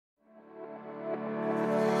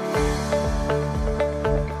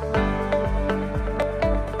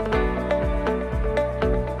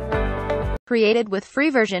Created with free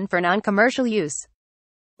version for non-commercial use.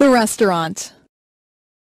 The restaurant.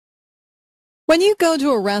 When you go to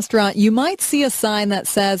a restaurant, you might see a sign that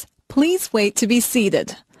says, "Please wait to be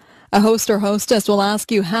seated." A host or hostess will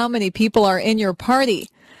ask you how many people are in your party.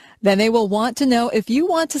 Then they will want to know if you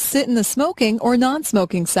want to sit in the smoking or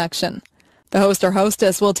non-smoking section. The host or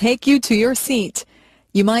hostess will take you to your seat.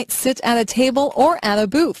 You might sit at a table or at a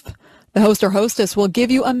booth. The host or hostess will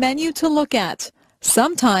give you a menu to look at.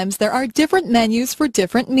 Sometimes there are different menus for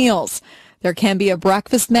different meals. There can be a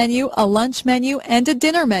breakfast menu, a lunch menu, and a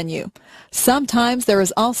dinner menu. Sometimes there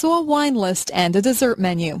is also a wine list and a dessert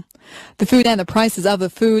menu. The food and the prices of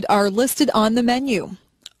the food are listed on the menu.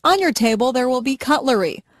 On your table there will be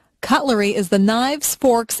cutlery. Cutlery is the knives,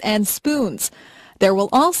 forks, and spoons. There will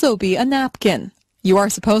also be a napkin. You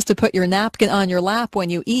are supposed to put your napkin on your lap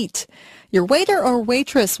when you eat. Your waiter or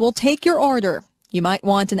waitress will take your order. You might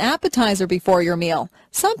want an appetizer before your meal.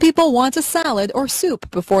 Some people want a salad or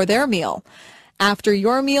soup before their meal. After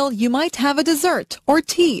your meal, you might have a dessert or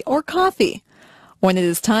tea or coffee. When it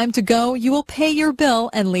is time to go, you will pay your bill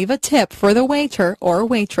and leave a tip for the waiter or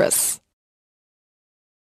waitress.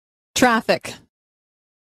 Traffic.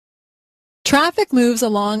 Traffic moves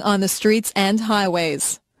along on the streets and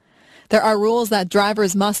highways. There are rules that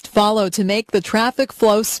drivers must follow to make the traffic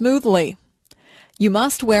flow smoothly. You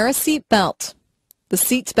must wear a seat belt. The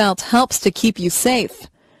seat belt helps to keep you safe.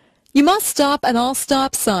 You must stop at all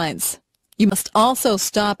stop signs. You must also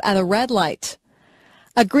stop at a red light.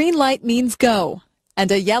 A green light means go, and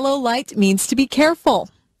a yellow light means to be careful.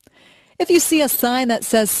 If you see a sign that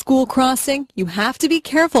says school crossing, you have to be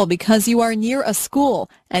careful because you are near a school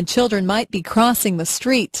and children might be crossing the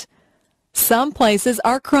street. Some places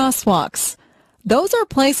are crosswalks. Those are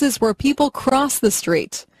places where people cross the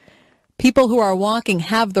street. People who are walking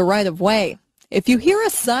have the right of way. If you hear a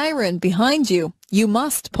siren behind you, you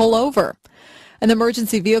must pull over. An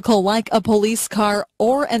emergency vehicle like a police car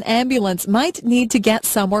or an ambulance might need to get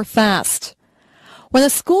somewhere fast. When a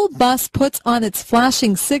school bus puts on its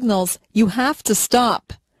flashing signals, you have to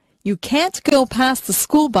stop. You can't go past the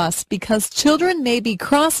school bus because children may be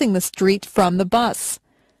crossing the street from the bus.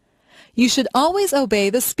 You should always obey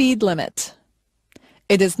the speed limit.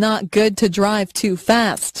 It is not good to drive too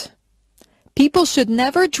fast. People should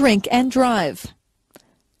never drink and drive.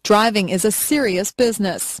 Driving is a serious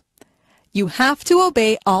business. You have to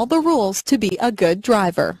obey all the rules to be a good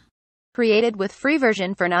driver. Created with free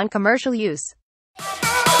version for non-commercial use.